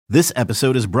This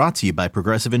episode is brought to you by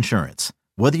Progressive Insurance.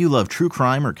 Whether you love true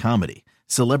crime or comedy,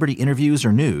 celebrity interviews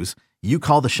or news, you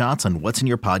call the shots on what's in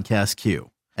your podcast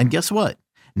queue. And guess what?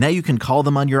 Now you can call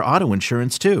them on your auto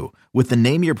insurance too with the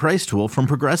Name Your Price tool from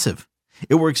Progressive.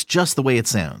 It works just the way it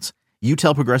sounds. You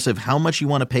tell Progressive how much you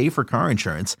want to pay for car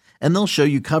insurance, and they'll show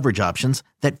you coverage options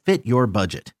that fit your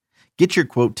budget. Get your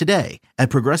quote today at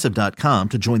Progressive.com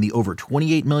to join the over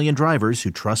 28 million drivers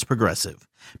who trust Progressive.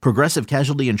 Progressive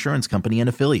Casualty Insurance Company and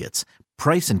Affiliates.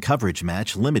 Price and coverage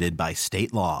match limited by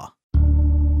state law.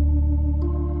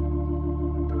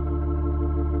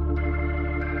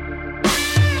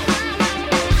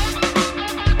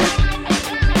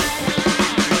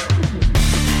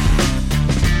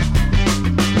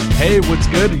 Hey, what's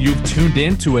good? You've tuned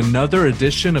in to another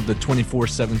edition of the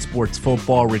 24/7 Sports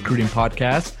Football Recruiting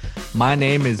Podcast. My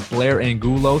name is Blair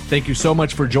Angulo. Thank you so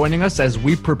much for joining us as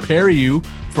we prepare you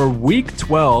for Week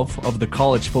 12 of the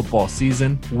college football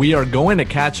season. We are going to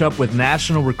catch up with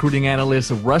national recruiting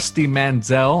analyst Rusty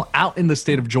Mansell out in the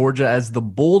state of Georgia as the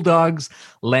Bulldogs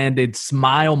landed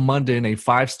Smile Munden, a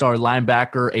five-star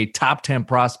linebacker, a top 10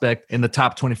 prospect in the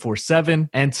top 24/7.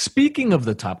 And speaking of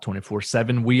the top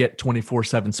 24/7, we at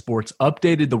 24/7 Sports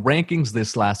updated the rankings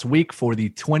this last week for the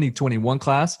 2021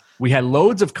 class. We had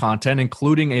loads of content,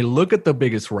 including a look at the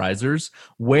biggest risers,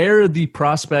 where the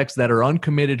prospects that are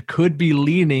uncommitted could be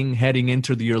leaning heading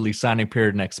into the early signing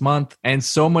period next month, and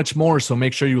so much more. So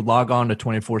make sure you log on to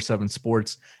 24/7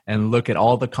 Sports and look at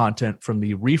all the content from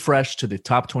the refresh to the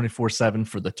top 24/7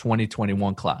 for the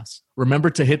 2021 class. Remember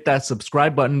to hit that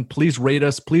subscribe button. Please rate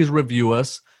us. Please review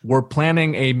us. We're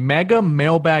planning a mega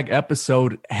mailbag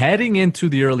episode heading into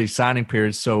the early signing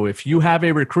period. So if you have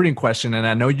a recruiting question, and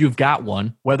I know you've got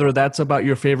one, whether that's about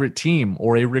your favorite team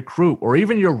or a recruit or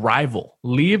even your rival,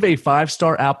 leave a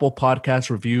 5-star Apple Podcast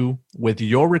review with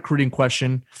your recruiting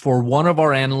question for one of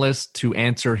our analysts to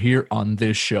answer here on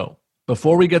this show.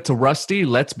 Before we get to Rusty,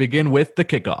 let's begin with the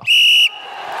kickoff.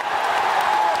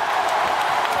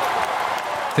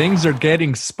 Things are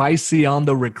getting spicy on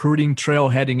the recruiting trail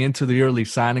heading into the early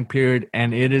signing period,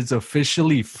 and it is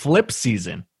officially flip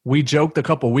season. We joked a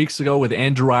couple weeks ago with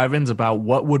Andrew Ivins about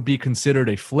what would be considered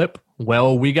a flip.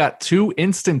 Well, we got two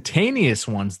instantaneous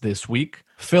ones this week.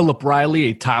 Philip Riley,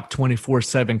 a top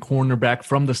 24/7 cornerback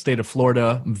from the state of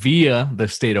Florida via the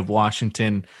state of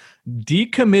Washington,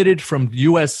 decommitted from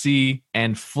USC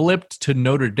and flipped to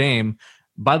Notre Dame.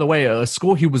 By the way, a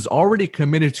school he was already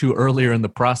committed to earlier in the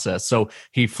process. So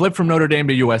he flipped from Notre Dame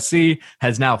to USC,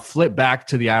 has now flipped back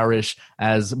to the Irish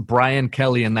as Brian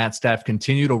Kelly and that staff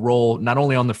continue to roll not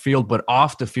only on the field, but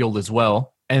off the field as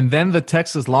well. And then the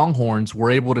Texas Longhorns were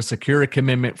able to secure a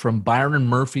commitment from Byron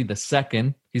Murphy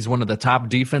II. He's one of the top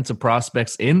defensive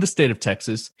prospects in the state of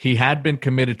Texas. He had been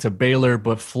committed to Baylor,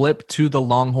 but flipped to the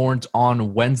Longhorns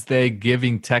on Wednesday,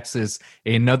 giving Texas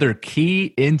another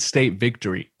key in-state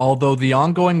victory. Although the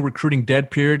ongoing recruiting dead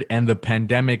period and the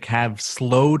pandemic have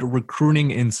slowed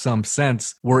recruiting in some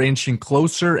sense, we're inching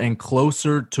closer and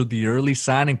closer to the early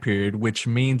signing period, which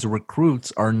means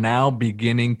recruits are now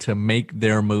beginning to make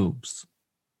their moves.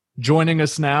 Joining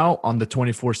us now on the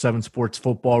 24/7 Sports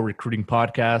Football Recruiting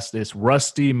Podcast is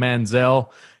Rusty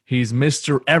Mansell. He's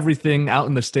Mr. Everything out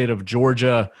in the state of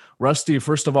Georgia. Rusty,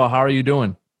 first of all, how are you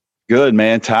doing? Good,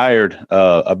 man. Tired.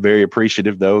 I'm very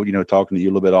appreciative, though, talking to you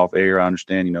a little bit off air. I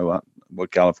understand,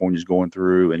 what California's going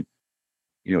through and,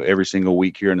 every single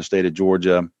week here in the state of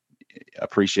Georgia. I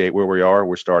appreciate where we are.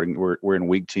 We're in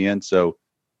week 10. So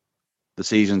the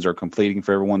seasons are completing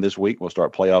for everyone this week. We'll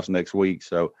start playoffs next week.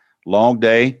 So long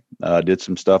day. Did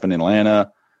some stuff in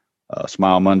Atlanta.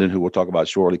 Smile Munden, who we'll talk about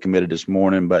shortly, committed this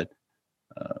morning. But,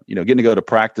 getting to go to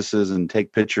practices and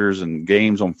take pictures and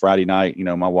games on Friday night.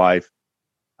 My wife,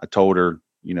 I told her,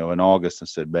 in August, I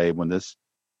said, babe, when this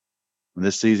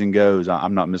season goes,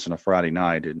 I'm not missing a Friday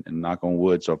night. And knock on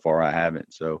wood, so far I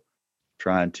haven't. So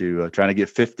trying to get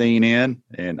 15 in,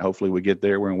 and hopefully we get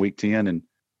there. We're in week 10, and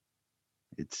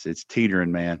it's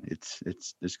teetering, man. It's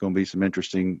going to be some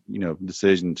interesting,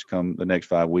 decisions come the next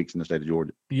 5 weeks in the state of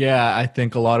Georgia. Yeah, I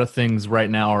think a lot of things right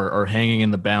now are hanging in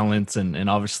the balance. And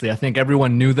obviously, I think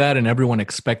everyone knew that and everyone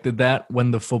expected that when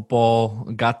the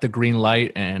football got the green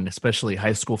light, and especially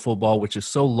high school football, which is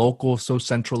so local, so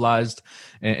centralized,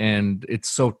 and it's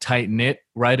so tight-knit.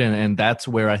 Right. And that's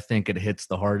where I think it hits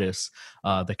the hardest,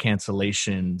 the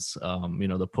cancellations,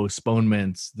 the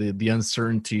postponements, the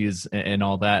uncertainties and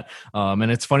all that. And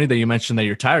it's funny that you mentioned that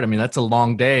you're tired. I mean, that's a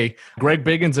long day. Greg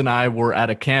Biggins and I were at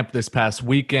a camp this past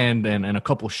weekend and a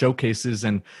couple showcases,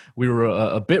 and we were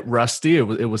a bit rusty.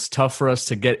 It was tough for us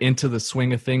to get into the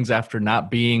swing of things after not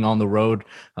being on the road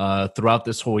throughout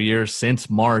this whole year since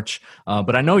March.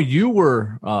 But I know you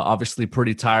were obviously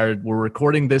pretty tired. We're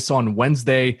recording this on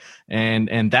Wednesday, and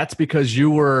that's because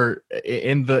you were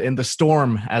in the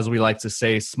storm, as we like to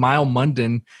say. Smile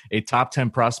Munden, a top 10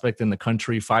 prospect in the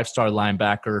country, 5-star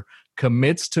linebacker,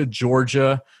 commits to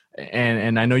Georgia.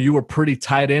 And I know you were pretty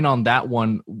tied in on that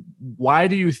one. Why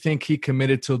do you think he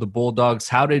committed to the Bulldogs?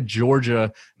 How did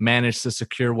Georgia manage to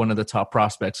secure one of the top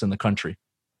prospects in the country?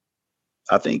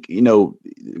 I think,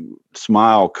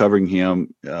 Smile covering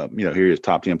him, here he is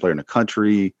top 10 player in the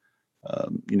country.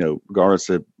 Regardless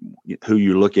of who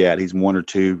you look at, he's 1 or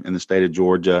 2 in the state of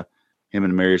Georgia. Him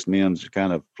and Marius Mims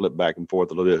kind of flip back and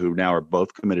forth a little bit, who now are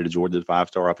both committed to Georgia,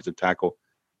 5-star offensive tackle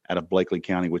out of Blakely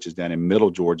County, which is down in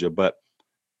middle Georgia. But,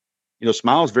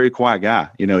 Smile's a very quiet guy.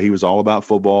 He was all about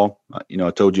football.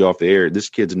 I told you off the air, this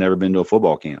kid's never been to a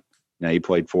football camp. Now, he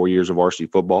played 4 years of varsity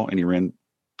football, and he ran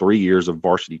 3 years of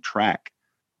varsity track.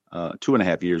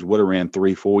 2.5 years, would have ran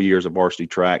 3-4 years of varsity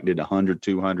track, did 100,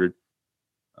 200,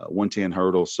 110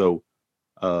 hurdles. So,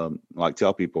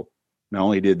 tell people, not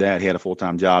only did that, he had a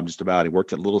full-time job just about. He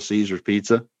worked at Little Caesars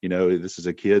Pizza. This is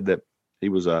a kid that he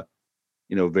was a,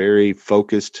 very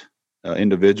focused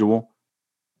individual.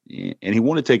 And he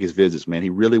wanted to take his visits, man. He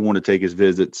really wanted to take his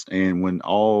visits. And when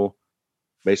all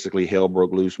basically hell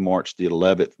broke loose March the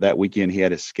 11th, that weekend he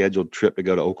had a scheduled trip to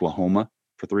go to Oklahoma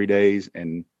for 3 days.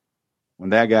 And when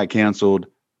that got canceled,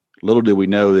 little did we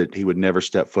know that he would never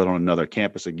step foot on another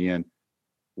campus again.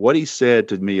 What he said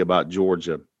to me about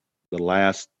Georgia, the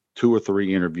last 2 or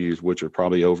 3 interviews, which are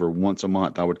probably over once a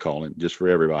month, I would call him, just for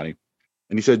everybody.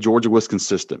 And he said Georgia was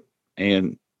consistent.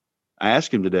 And I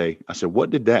asked him today, I said, what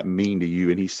did that mean to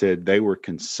you? And he said they were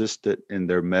consistent in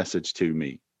their message to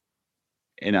me.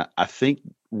 And I think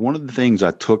one of the things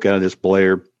I took out of this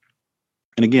player,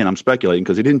 and again, I'm speculating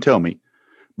because he didn't tell me,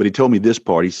 but he told me this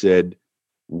part. He said,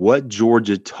 what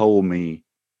Georgia told me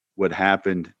what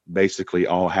happened basically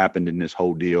all happened in this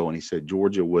whole deal. And he said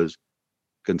Georgia was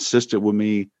consistent with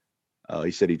me.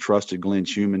 He said he trusted Glenn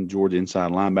Schumann, Georgia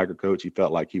inside linebacker coach. He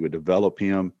felt like he would develop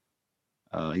him.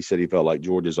 He said he felt like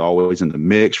Georgia's always in the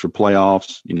mix for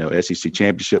playoffs, SEC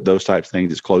championship, those types of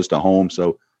things. It's close to home.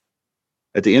 So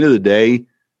at the end of the day,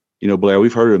 Blair,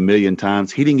 we've heard it a million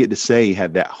times. He didn't get to say he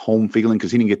had that home feeling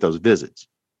because he didn't get those visits.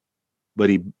 But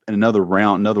he, in another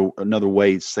round, another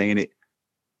way of saying it,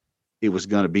 it was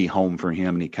going to be home for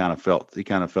him, and he kind of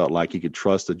felt like he could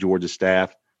trust the Georgia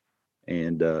staff.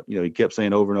 And he kept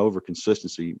saying over and over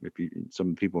consistency.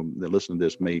 Some people that listen to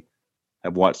this may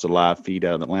have watched the live feed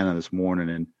out of Atlanta this morning,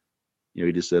 and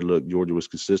he just said, "Look, Georgia was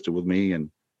consistent with me,"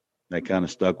 and that kind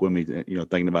of stuck with me.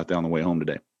 Thinking about that on the way home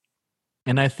today.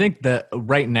 And I think that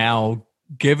right now,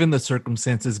 given the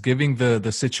circumstances, given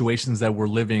the situations that we're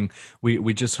living,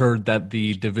 we just heard that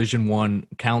the Division I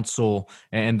Council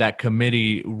and that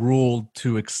committee ruled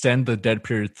to extend the dead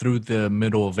period through the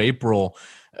middle of April.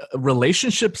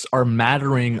 Relationships are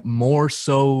mattering more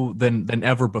so than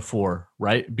ever before,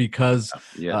 right? Because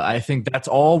I think that's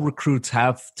all recruits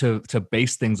have to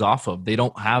base things off of. They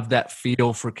don't have that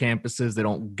feel for campuses. They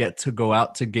don't get to go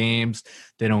out to games.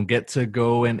 They don't get to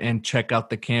go and check out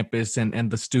the campus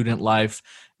and the student life.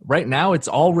 Right now, it's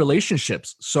all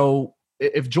relationships. So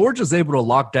if Georgia's able to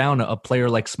lock down a player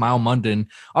like Smile Munden,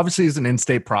 obviously he's an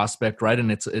in-state prospect, right?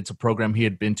 And it's a program he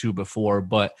had been to before.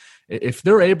 But if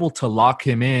they're able to lock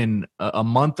him in a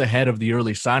month ahead of the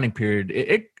early signing period,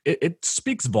 it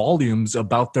speaks volumes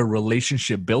about their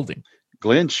relationship building.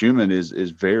 Glenn Schumann is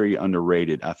very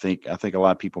underrated. I think a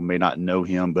lot of people may not know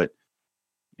him, but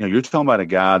you're talking about a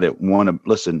guy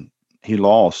that he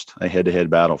lost a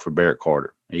head-to-head battle for Barrett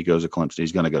Carter. He goes to Clemson.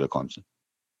 He's going to go to Clemson.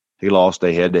 He lost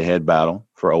a head-to-head battle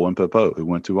for Owen Popo, who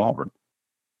went to Auburn.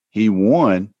 He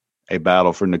won a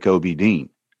battle for Nakobe Dean.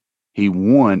 He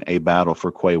won a battle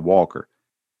for Quay Walker.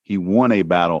 He won a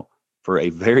battle for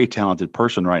a very talented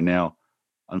person right now.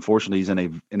 Unfortunately, he's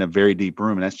in a very deep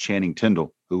room, and that's Channing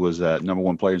Tindall, who was number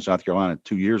 1 player in South Carolina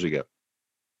 2 years ago.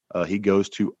 He goes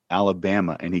to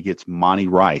Alabama, and he gets Monty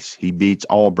Rice. He beats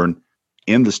Auburn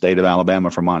in the state of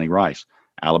Alabama for Monty Rice.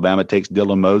 Alabama takes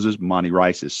Dylan Moses. Monty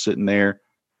Rice is sitting there.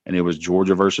 And it was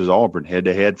Georgia versus Auburn,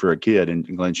 head-to-head for a kid, and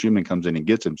Glenn Schumann comes in and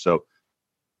gets him. So,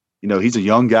 he's a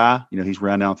young guy. He's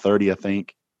around now 30, I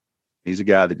think. He's a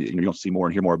guy that you're going to see more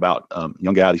and hear more about.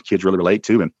 Young guy these kids really relate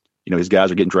to. And, his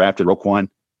guys are getting drafted. Roquan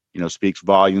speaks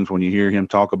volumes when you hear him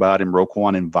talk about him.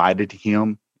 Roquan invited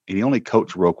him, and he only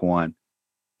coached Roquan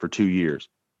for 2 years.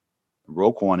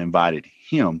 Roquan invited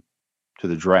him to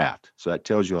the draft. So that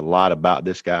tells you a lot about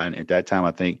this guy. And at that time,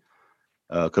 I think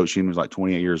Coach Schumann was like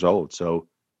 28 years old. So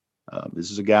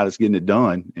this is a guy that's getting it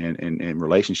done. And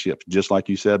relationships, just like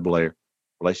you said, Blair,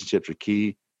 relationships are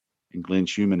key. And Glenn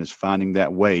Schumann is finding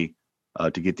that way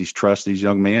to get these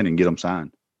young men and get them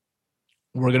signed.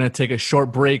 We're going to take a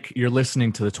short break. You're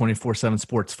listening to the 24/7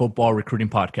 Sports Football Recruiting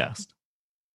Podcast.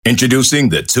 Introducing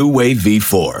the Two-Way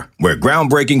V4, where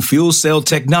groundbreaking fuel cell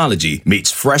technology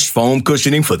meets fresh foam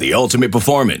cushioning for the ultimate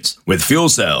performance. With fuel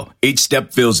cell, each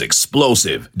step feels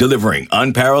explosive, delivering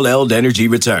unparalleled energy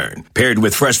return. Paired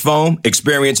with fresh foam,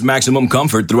 experience maximum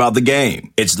comfort throughout the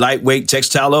game. Its lightweight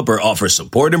textile upper offers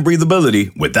support and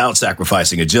breathability without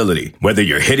sacrificing agility. Whether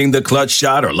you're hitting the clutch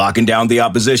shot or locking down the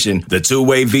opposition, the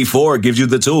Two-Way V4 gives you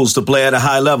the tools to play at a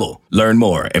high level. Learn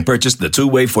more and purchase the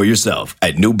Two-Way for yourself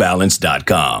at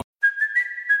newbalance.com.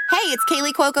 Hey, it's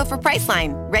Kaylee Cuoco for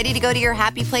Priceline. Ready to go to your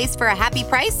happy place for a happy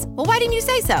price? Well, why didn't you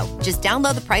say so? Just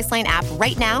download the Priceline app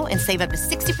right now and save up to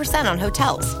 60% on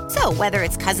hotels. So whether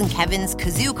it's Cousin Kevin's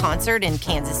Kazoo Concert in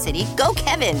Kansas City, go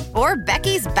Kevin, or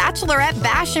Becky's Bachelorette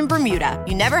Bash in Bermuda,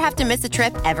 you never have to miss a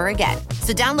trip ever again.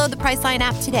 So download the Priceline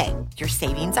app today. Your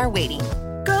savings are waiting.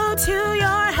 Go to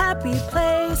your happy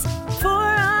place for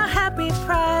a happy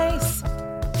price.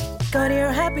 Go to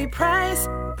your happy price,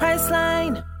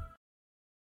 Priceline.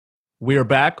 We are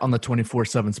back on the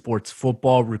 24/7 Sports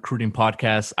Football Recruiting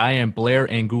Podcast. I am Blair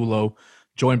Angulo,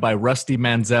 joined by Rusty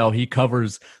Manziel. He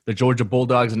covers the Georgia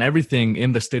Bulldogs and everything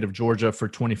in the state of Georgia for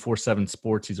 24/7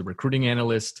 Sports. He's a recruiting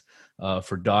analyst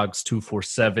for Dogs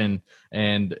 247.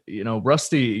 And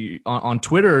Rusty on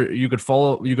Twitter, you could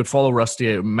follow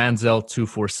Rusty at Manziel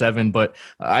 247. But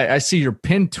I see your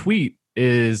pinned tweet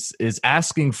is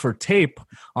asking for tape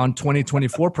on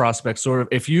 2024 prospects. Or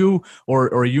if you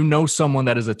or someone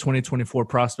that is a 2024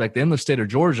 prospect in the state of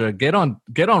Georgia, get on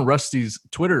Rusty's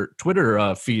Twitter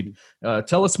feed.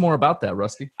 Tell us more about that,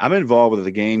 Rusty. I'm involved with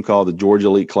a game called the Georgia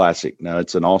Elite Classic. Now,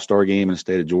 it's an all-star game in the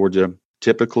state of Georgia.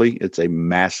 Typically, it's a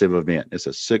massive event. It's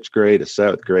a 6th grade, a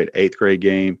 7th grade, 8th grade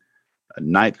game, a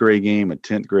 9th grade game, a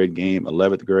 10th grade game,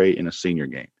 11th grade, and a senior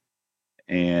game.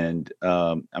 And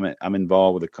I'm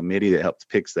involved with a committee that helps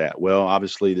pick that. Well,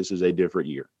 obviously, this is a different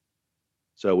year.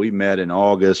 So we met in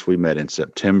August. We met in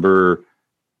September.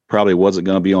 Probably wasn't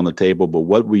going to be on the table. But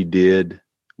what we did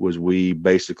was we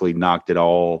basically knocked it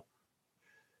all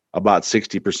about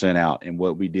 60% out. And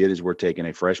what we did is we're taking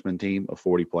a freshman team of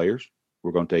 40 players.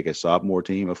 We're going to take a sophomore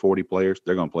team of 40 players.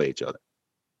 They're going to play each other.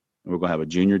 And we're going to have a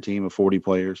junior team of 40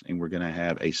 players. And we're going to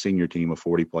have a senior team of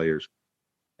 40 players.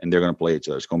 And they're going to play each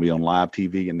other. It's going to be on live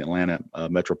TV in the Atlanta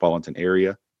metropolitan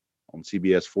area on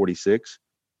CBS 46.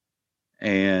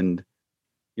 And,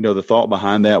 the thought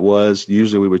behind that was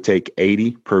usually we would take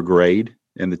 80 per grade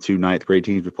and the 2 9th grade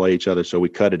teams would play each other. So we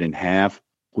cut it in half.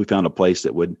 We found a place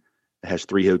that has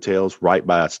 3 hotels right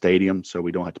by a stadium. So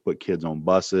we don't have to put kids on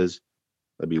buses.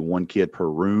 There'll be 1 kid per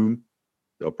room.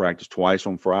 They'll practice twice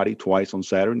on Friday, twice on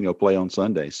Saturday, and they'll play on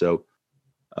Sunday. So,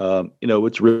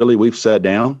 it's really, we've sat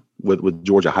down with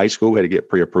Georgia High School. We had to get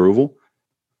pre-approval.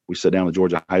 We sat down with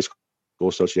Georgia High School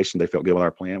Association. They felt good with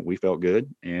our plan. We felt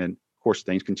good. And of course,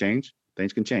 things can change.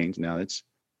 Now it's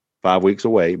 5 weeks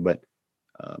away, but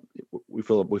we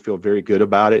feel very good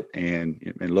about it.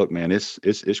 And look, man,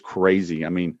 it's crazy. I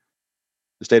mean,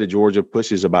 the state of Georgia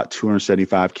pushes about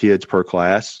 275 kids per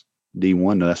class.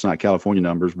 D1. No, that's not California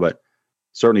numbers, but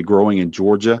certainly growing in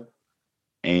Georgia.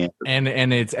 And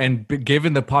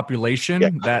given the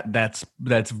population,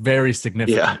 that's very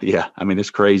significant. Yeah. I mean,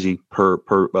 it's crazy per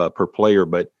player,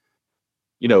 but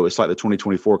it's like the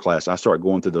 2024 class. I start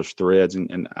going through those threads,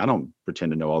 and I don't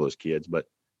pretend to know all those kids, but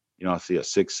I see a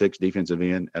 6'6" defensive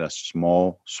end at a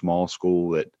small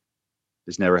school that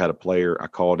has never had a player. I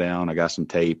call down, I got some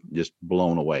tape, just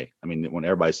blown away. I mean, when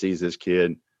everybody sees this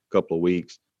kid, a couple of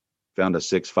weeks, found a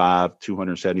 6'5",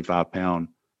 275-pound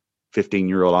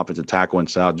 15-year-old offensive tackle in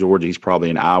South Georgia. He's probably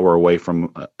an hour away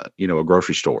from, a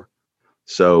grocery store.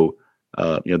 So,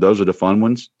 those are the fun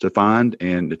ones to find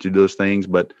and to do those things.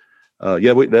 But,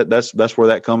 that's where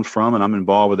that comes from, and I'm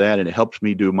involved with that, and it helps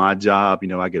me do my job.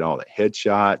 I get all the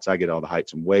headshots. I get all the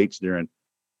heights and weights during,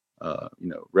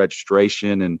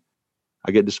 registration, and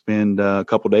I get to spend a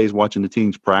couple of days watching the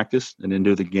teams practice and then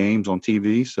do the games on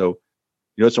TV. So,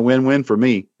 it's a win-win for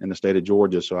me in the state of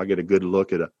Georgia. So I get a good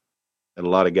look at a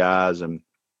lot of guys. And,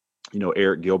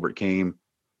 Eric Gilbert came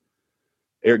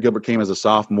as a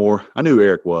sophomore. I knew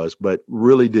Eric was, but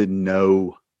really didn't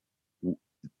know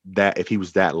that if he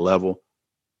was that level.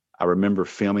 I remember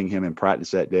filming him in practice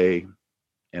that day,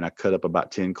 and I cut up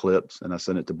about 10 clips, and I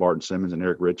sent it to Barton Simmons and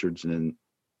Eric Richards, and then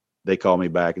they called me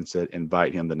back and said,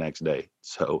 invite him the next day.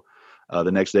 So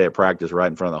the next day at practice, right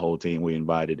in front of the whole team, we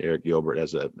invited Eric Gilbert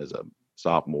as a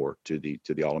sophomore to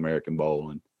the All-American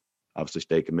Bowl, and obviously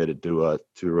stayed committed to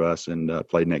us and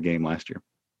played in that game last year.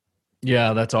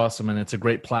 Yeah, that's awesome. And it's a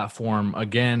great platform.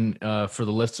 Again, for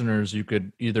the listeners, you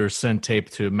could either send tape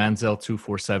to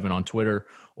Manziel247 on Twitter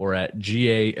or at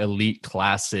GA Elite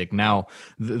Classic. Now,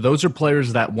 those are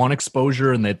players that want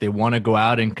exposure and that they want to go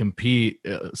out and compete.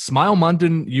 Smile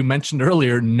Munden, you mentioned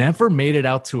earlier, never made it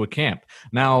out to a camp.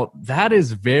 Now, that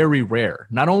is very rare,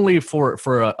 not only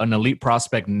for an elite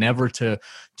prospect never to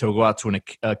go out to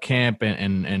a camp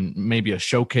and maybe a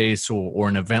showcase or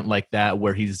an event like that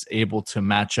where he's able to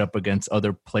match up against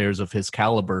other players of his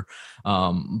caliber.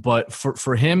 But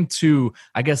for him to,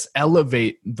 I guess,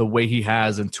 elevate the way he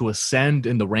has and to ascend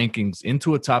in the rankings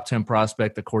into a top 10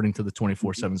 prospect, according to the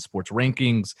 24/7 Sports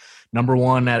rankings, number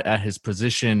one at his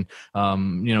position,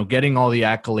 getting all the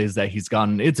accolades that he's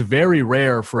gotten. It's very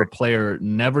rare for a player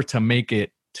never to make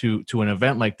it to an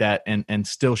event like that and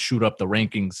still shoot up the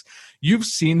rankings. You've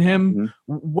seen him.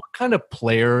 Mm-hmm. What kind of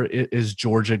player is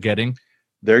Georgia getting?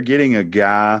 They're getting a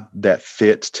guy that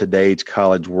fits today's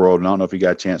college world. And I don't know if you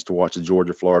got a chance to watch the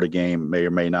Georgia-Florida game, may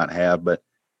or may not have, but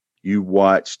you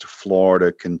watched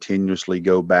Florida continuously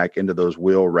go back into those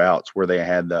wheel routes where they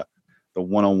had the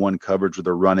one-on-one coverage with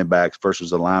the running backs versus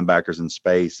the linebackers in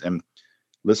space. And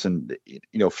listen,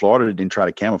 Florida didn't try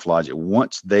to camouflage it.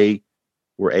 Once they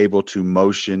were able to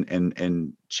motion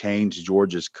and change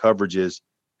Georgia's coverages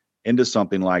into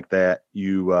something like that,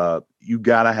 you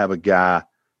got to have a guy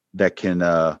that can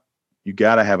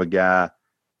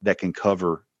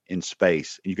cover in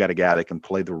space. You got a guy that can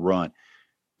play the run.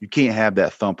 You can't have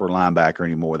that thumper linebacker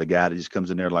anymore. The guy that just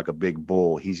comes in there like a big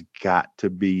bull. He's got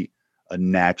to be a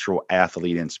natural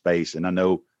athlete in space. And I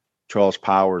know Charles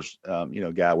Powers, a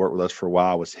guy who worked with us for a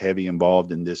while, was heavy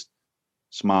involved in this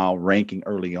Smile ranking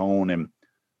early on. And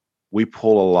we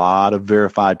pull a lot of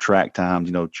verified track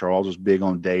times. Charles was big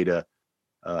on data,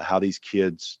 how these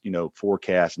kids,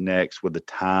 forecast next with the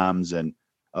times and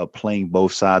playing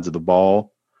both sides of the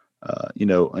ball,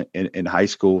 in high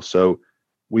school. So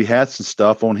we had some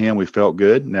stuff on him. We felt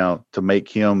good. Now, to make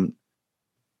him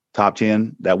top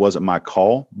 10, that wasn't my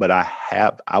call, but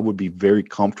I would be very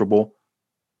comfortable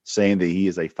saying that he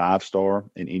is a 5-star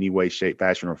in any way, shape,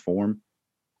 fashion, or form.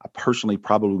 I personally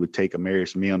probably would take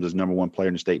Amarius Mims as number one player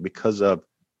in the state because of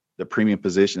the premium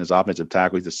position as offensive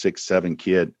tackle. He's a 6'7"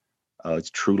 kid. It's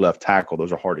true left tackle.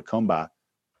 Those are hard to come by.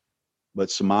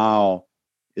 But Smile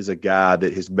is a guy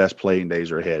that his best playing days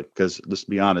are ahead because, let's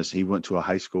be honest, he went to a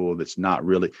high school that's not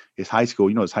really – his high school,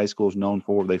 his high school is known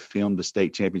for, they filmed the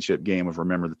state championship game of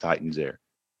Remember the Titans there.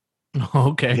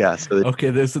 Okay. Yeah. So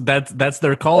that's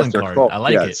their calling card. I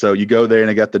like it. So you go there and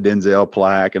they got the Denzel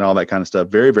plaque and all that kind of stuff.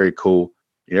 Very, very cool.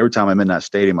 Every time I'm in that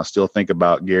stadium, I still think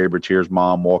about Gary Bertier's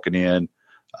mom walking in,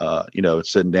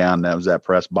 sitting down. That was that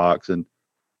press box. It's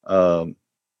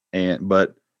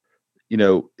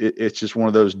just one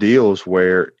of those deals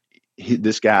where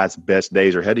this guy's best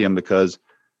days are ahead of him because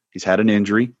he's had an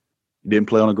injury. He didn't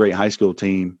play on a great high school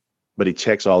team, but he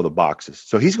checks all the boxes.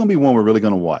 So he's going to be one we're really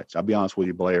going to watch. I'll be honest with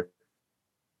you, Blair.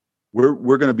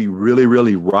 We're going to be really,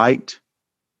 really right.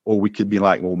 Or we could be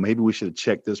like, well, maybe we should have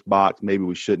checked this box. Maybe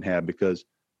we shouldn't have, because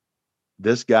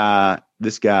this guy,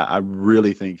 I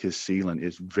really think his ceiling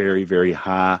is very, very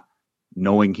high.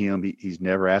 Knowing him, he's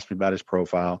never asked me about his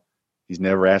profile. He's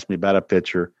never asked me about a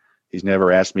picture. He's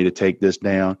never asked me to take this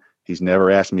down. He's never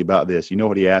asked me about this. You know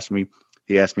what he asked me?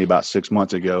 He asked me about 6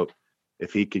 months ago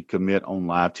if he could commit on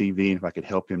live TV and if I could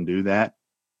help him do that.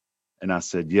 And I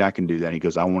said, yeah, I can do that. He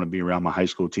goes, I want to be around my high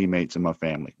school teammates and my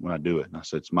family when I do it. And I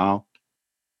said, Smile,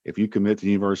 if you commit to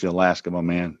the University of Alaska, my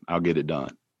man, I'll get it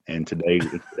done. And today,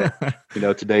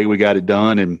 today we got it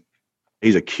done. And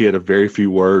he's a kid of very few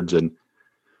words. And,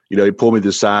 he pulled me to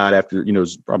the side after, it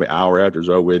was probably an hour after it was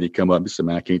over with. He come up and said,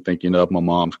 man, I can't thank you enough. My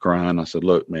mom's crying. I said,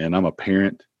 look, man, I'm a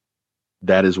parent.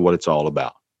 That is what it's all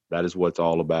about. That is what it's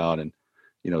all about. And,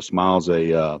 Smile's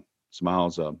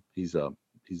he's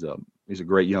a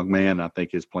great young man. I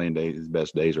think his playing days, his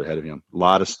best days are ahead of him. A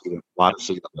lot of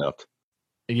season left.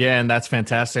 Yeah, and that's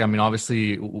fantastic. I mean,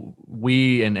 obviously,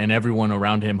 we and everyone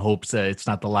around him hopes that it's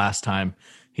not the last time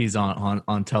he's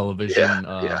on television,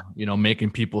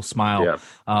 making people smile.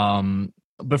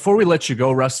 Before we let you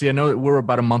go, Rusty, I know we're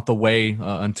about a month away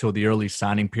until the early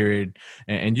signing period,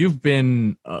 and you've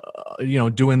been,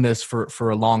 doing this for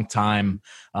a long time.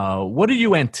 What are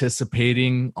you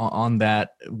anticipating on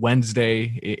that Wednesday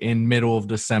in middle of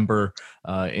December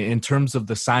in terms of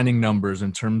the signing numbers,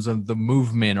 in terms of the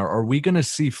movement? Or are we going to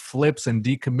see flips and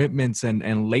decommitments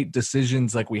and late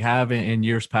decisions like we have in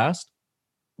years past?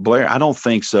 Blair, I don't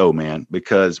think so, man,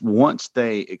 because once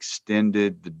they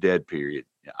extended the dead period,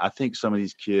 I think some of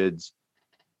these kids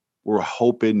were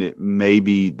hoping that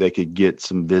maybe they could get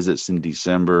some visits in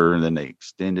December, and then they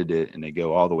extended it and they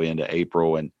go all the way into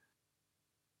April. And,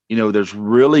 there's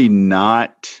really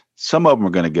not – some of them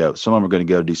are going to go. Some of them are going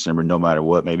to go December no matter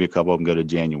what. Maybe a couple of them go to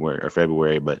January or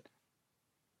February. But,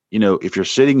 if you're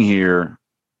sitting here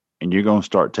and you're going to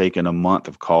start taking a month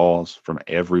of calls from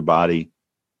everybody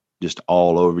just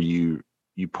all over you,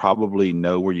 you probably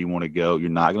know where you want to go.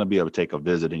 You're not going to be able to take a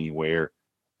visit anywhere.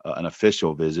 An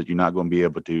official visit. You're not going to be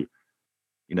able to,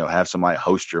 have somebody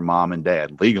host your mom and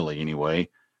dad legally anyway.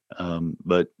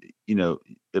 But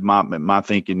my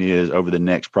thinking is over the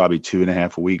next probably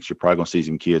 2.5 weeks, you're probably going to see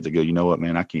some kids that go, you know what,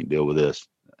 man, I can't deal with this.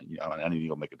 I need to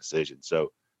go make a decision.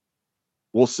 So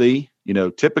we'll see.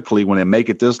 Typically when they make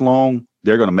it this long,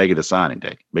 they're going to make it a signing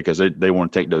day because they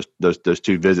want to take those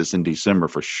 2 visits in December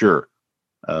for sure.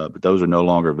 But those are no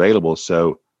longer available.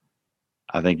 So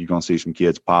I think you're going to see some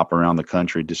kids pop around the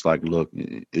country just like, look,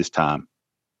 it's time.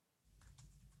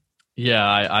 Yeah,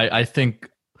 I think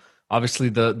obviously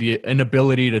the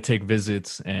inability to take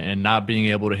visits and not being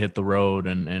able to hit the road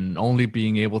and only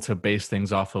being able to base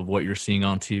things off of what you're seeing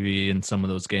on TV in some of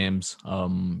those games.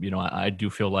 I do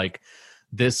feel like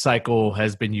this cycle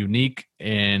has been unique,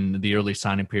 and the early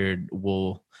signing period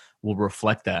will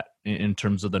reflect that in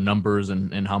terms of the numbers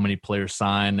and how many players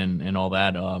sign and all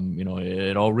that.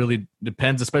 It all really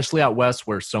depends, especially out west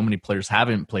where so many players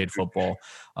haven't played football.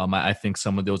 I think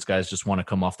some of those guys just want to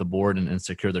come off the board and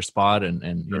secure their spot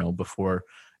and before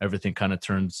everything kind of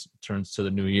turns to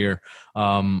the new year.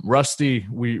 Rusty,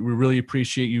 we really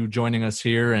appreciate you joining us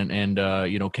here and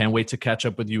can't wait to catch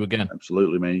up with you again.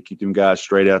 Absolutely, man. You keep them guys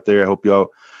straight out there. I hope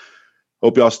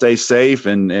y'all stay safe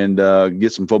and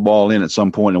get some football in at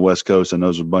some point in the West Coast. And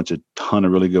those are a ton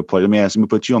of really good players. Let me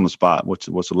put you on the spot. What's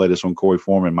the latest on Korey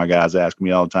Foreman? My guys ask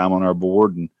me all the time on our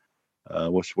board. And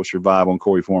what's your vibe on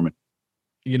Korey Foreman?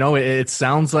 It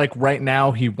sounds like right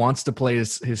now he wants to play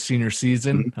his senior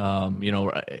season.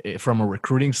 From a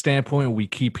recruiting standpoint, we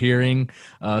keep hearing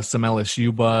some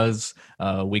LSU buzz.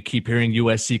 We keep hearing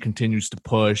USC continues to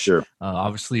push. Sure.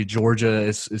 Obviously, Georgia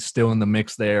is still in the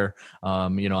mix there.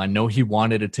 I know he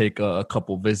wanted to take a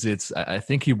couple visits. I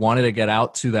think he wanted to get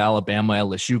out to the Alabama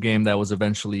LSU game that was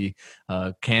eventually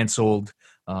canceled.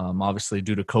 Obviously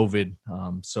due to COVID.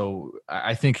 So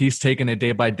I think he's taking it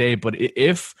day by day. But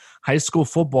if high school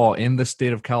football in the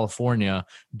state of California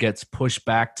gets pushed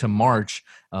back to March,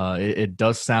 it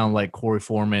does sound like Korey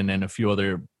Foreman and a few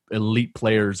other elite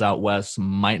players out west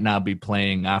might not be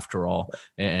playing after all,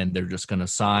 and they're just going to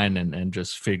sign and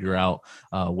just figure out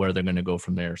where they're going to go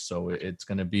from there. So it's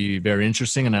going to be very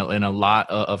interesting and a lot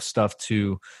of stuff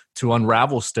to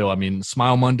unravel still. I mean,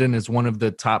 Smile Munden is one of the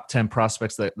top 10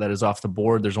 prospects that is off the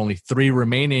board. There's only 3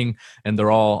 remaining, and they're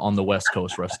all on the West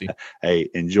Coast, Rusty. Hey,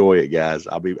 enjoy it, guys.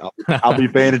 I'll be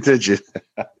paying attention.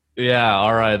 Yeah,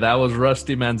 all right. That was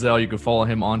Rusty Mansell. You can follow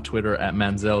him on Twitter at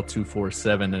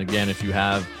Mansell247. And again, if you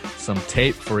have some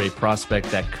tape for a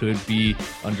prospect that could be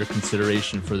under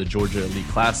consideration for the Georgia Elite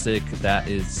Classic, that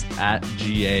is at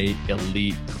GA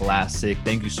Elite Classic.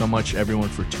 Thank you so much, everyone,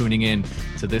 for tuning in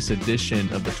to this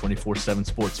edition of the 24/7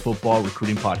 Sports Football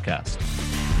Recruiting Podcast.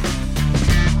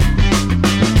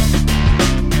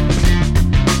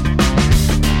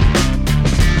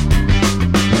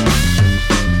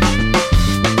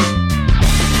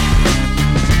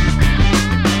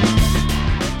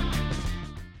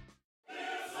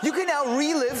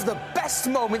 Relive the best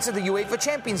moments of the UEFA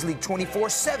Champions League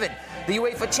 24/7. The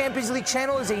UEFA Champions League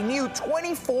channel is a new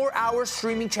 24-hour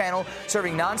streaming channel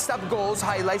serving non-stop goals,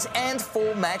 highlights, and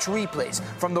full match replays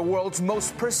from the world's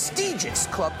most prestigious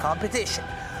club competition.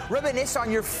 Reminisce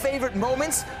on your favorite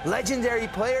moments, legendary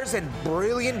players, and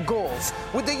brilliant goals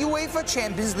with the UEFA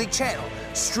Champions League channel,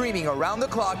 streaming around the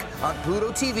clock on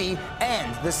Pluto TV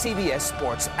and the CBS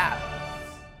Sports app.